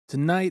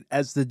Tonight,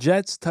 as the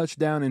Jets touched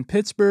down in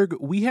Pittsburgh,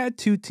 we had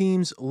two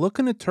teams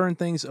looking to turn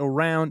things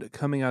around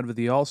coming out of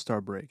the All-Star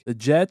break. The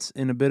Jets,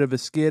 in a bit of a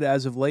skid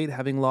as of late,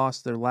 having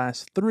lost their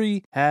last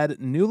three,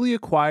 had newly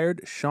acquired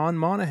Sean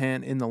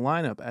Monahan in the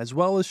lineup, as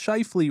well as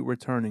Schiefele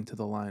returning to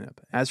the lineup.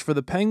 As for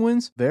the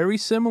Penguins, very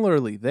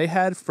similarly, they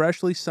had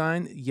freshly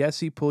signed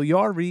Jesse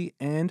Puljujärvi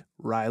and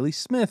Reilly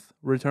Smith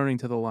returning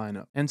to the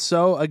lineup. And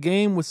so, a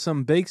game with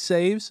some big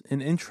saves, an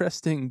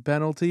interesting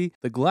penalty,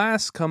 the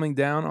glass coming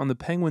down on the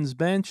Penguins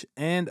bench,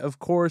 and of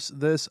course,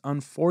 this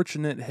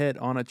unfortunate hit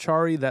on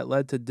Acciari that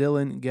led to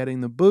Dillon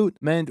getting the boot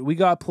meant we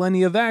got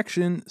plenty of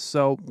action,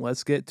 so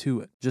let's get to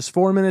it. Just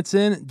 4 minutes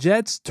in,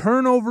 Jets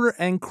turnover,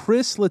 and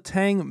Chris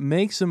Letang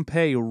makes him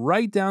pay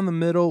right down the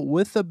middle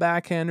with the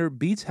backhander,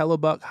 beats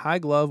Hellebuyck high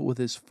glove with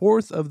his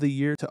fourth of the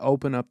year to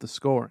open up the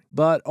scoring.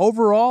 But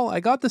overall, I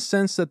got the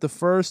sense that the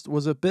first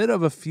was a bit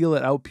of a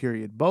feel-it-out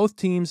period. Both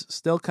teams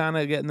still kind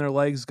of getting their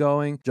legs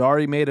going.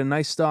 Jari made a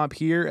nice stop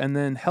here, and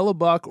then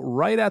Hellebuyck,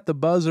 right at the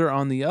buzzer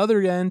on the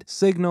other end,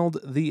 signaled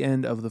the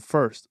end of the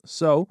first.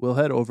 So we'll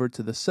head over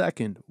to the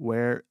second,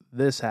 where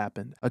this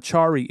happened.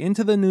 Acciari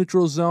into the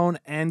neutral zone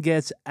and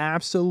gets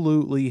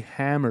absolutely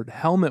hammered.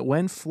 Helmet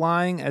went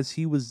flying as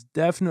he was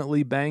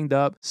definitely banged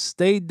up,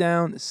 stayed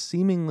down,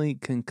 seemingly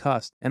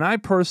concussed. And I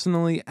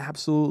personally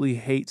absolutely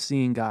hate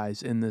seeing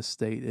guys in this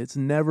state. It's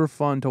never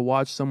fun to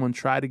watch someone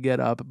try to get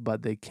up,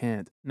 but they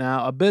can't.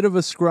 Now, a bit of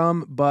a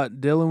scrum, but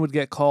Dillon would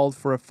get called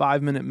for a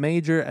 5-minute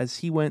major as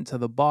he went to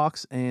the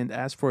box. And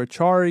as for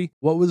Acciari,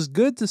 what was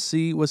good to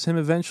see was him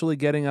eventually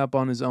getting up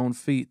on his own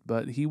feet,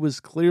 but he was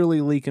clearly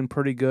leaking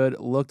pretty good,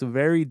 looked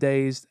very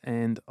dazed,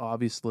 and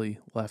obviously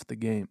left the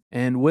game.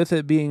 And with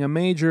it being a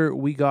major,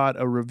 we got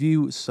a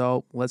review,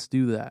 so let's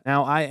do that.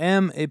 Now, I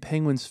am a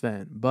Penguins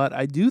fan, but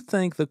I do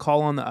think the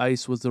call on the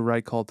ice was the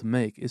right call to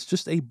make. It's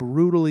just a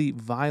brutally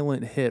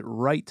violent hit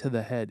right to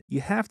the head.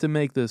 You have to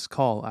make this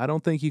call. I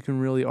don't think you can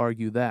really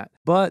argue that.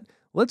 But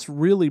let's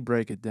really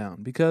break it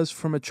down, because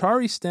from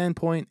Acciari's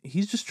standpoint,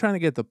 he's just trying to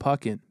get the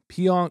puck in.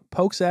 Pionk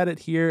pokes at it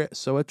here,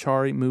 so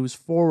Acciari moves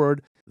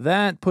forward.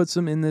 That puts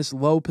him in this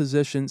low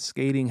position,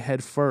 skating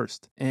head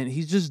first. And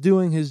he's just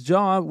doing his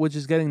job, which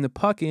is getting the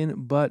puck in,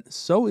 but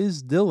so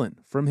is Dillon.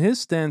 From his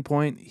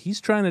standpoint,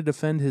 he's trying to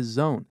defend his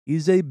zone.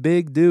 He's a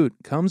big dude,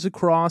 comes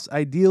across,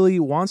 ideally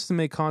wants to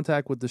make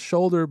contact with the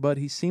shoulder, but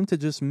he seemed to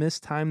just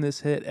mistime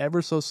this hit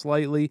ever so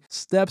slightly,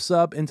 steps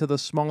up into the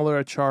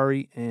smaller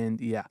Acciari,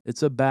 and yeah,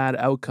 it's a bad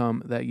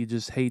outcome that you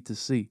just hate to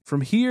see. From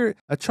here,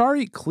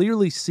 Acciari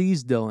clearly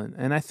sees Dillon,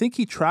 and I think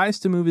he tries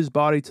to move his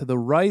body to the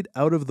right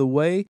out of the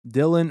way.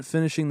 Dillon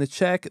finishing the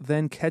check,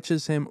 then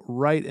catches him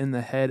right in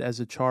the head as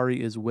Acciari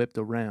is whipped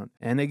around.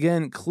 And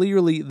again,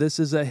 clearly this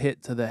is a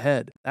hit to the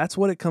head. That's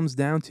what it comes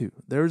down to.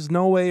 There's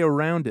no way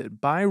around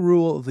it. By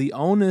rule, the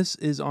onus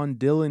is on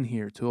Dillon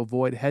here to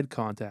avoid head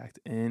contact,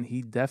 and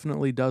he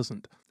definitely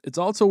doesn't. It's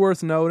also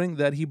worth noting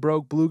that he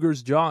broke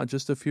Blueger's jaw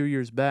just a few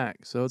years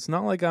back, so it's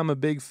not like I'm a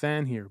big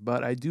fan here,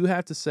 but I do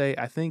have to say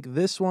I think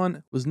this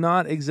one was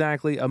not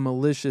exactly a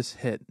malicious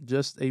hit,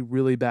 just a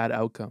really bad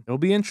outcome. It'll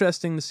be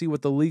interesting to see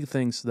what the league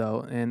thinks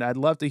though, and I'd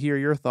love to hear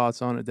your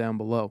thoughts on it down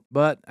below.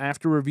 But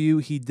after review,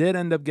 he did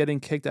end up getting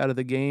kicked out of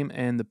the game,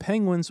 and the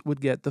Penguins would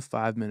get the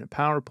 5-minute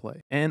power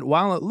play. And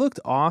while it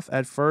looked off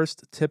at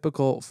first,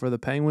 typical for the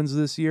Penguins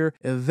this year,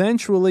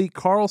 eventually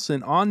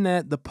Carlson on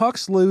net, the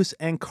puck's loose,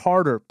 and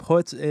Carter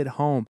puts it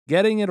home.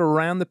 Getting it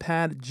around the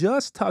pad,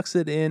 just tucks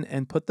it in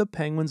and put the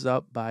Penguins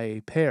up by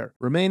a pair.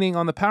 Remaining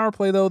on the power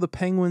play though, the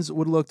Penguins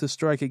would look to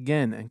strike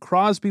again, and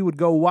Crosby would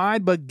go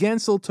wide, but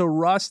Gensel to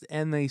Rust,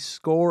 and they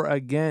score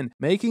again,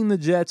 making the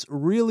Jets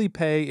really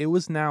pay. It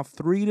was now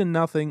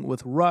 3-0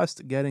 with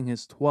Rust getting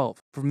his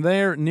 12th. From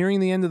there, nearing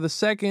the end of the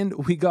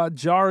second, we got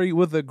Jari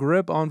with a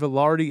grip on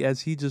Vilardi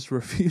as he just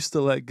refused to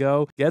let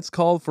go, gets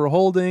called for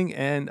holding,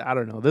 and I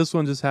don't know, this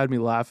one just had me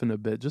laughing a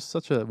bit. Just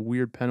such a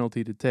weird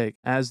penalty to take,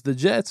 as the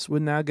Jets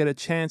would now get a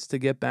chance to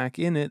get back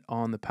in it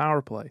on the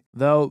power play.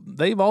 Though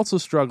they've also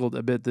struggled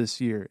a bit this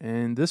year,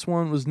 and this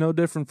one was no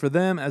different for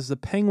them, as the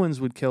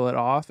Penguins would kill it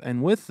off,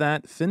 and with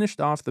that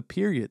finished off the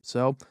period.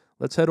 So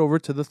let's head over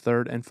to the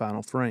third and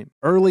final frame.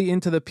 Early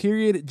into the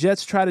period,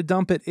 Jets try to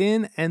dump it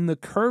in, and the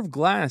curved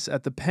glass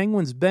at the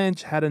Penguins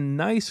bench had a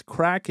nice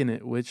crack in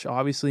it, which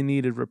obviously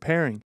needed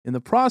repairing. In the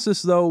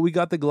process, though, we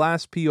got the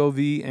glass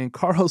POV and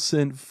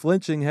Carlson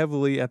flinching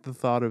heavily at the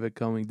thought of it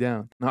coming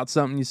down. Not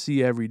something you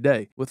see every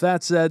day. With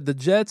that said, the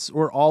Jets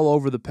were all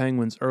over the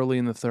Penguins early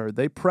in the third.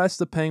 They pressed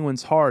the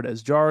Penguins hard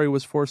as Jari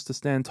was forced to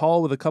stand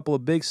tall with a couple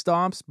of big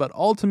stops, but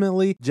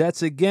ultimately,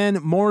 Jets again,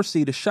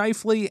 Morrissey to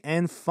Schiefele,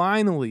 and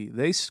finally,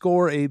 they scored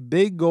a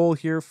big goal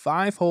here,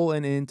 5-hole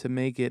and in, to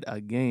make it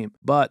a game.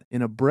 But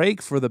in a break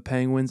for the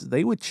Penguins,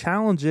 they would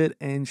challenge it,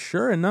 and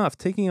sure enough,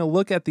 taking a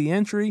look at the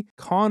entry,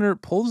 Connor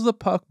pulls the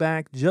puck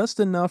back just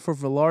enough for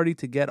Vilardi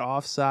to get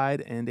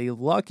offside, and a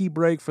lucky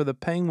break for the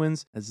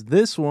Penguins as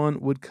this one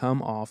would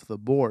come off the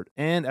board.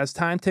 And as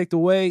time ticked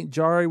away,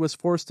 Jari was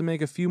forced to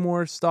make a few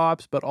more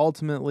stops, but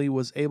ultimately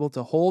was able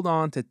to hold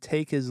on to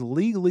take his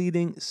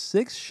league-leading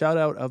 6th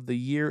shutout of the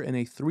year in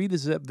a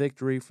 3-0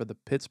 victory for the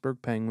Pittsburgh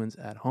Penguins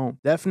at home.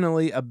 Definitely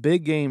definitely a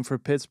big game for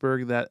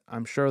Pittsburgh that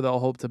I'm sure they'll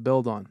hope to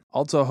build on.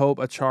 Also hope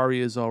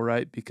Acciari is all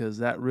right because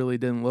that really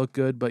didn't look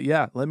good. But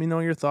yeah, let me know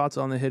your thoughts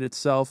on the hit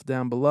itself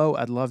down below.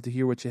 I'd love to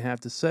hear what you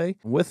have to say.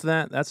 With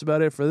that, that's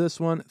about it for this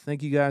one.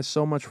 Thank you guys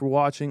so much for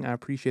watching. I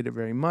appreciate it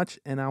very much,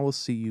 and I will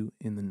see you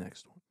in the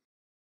next one.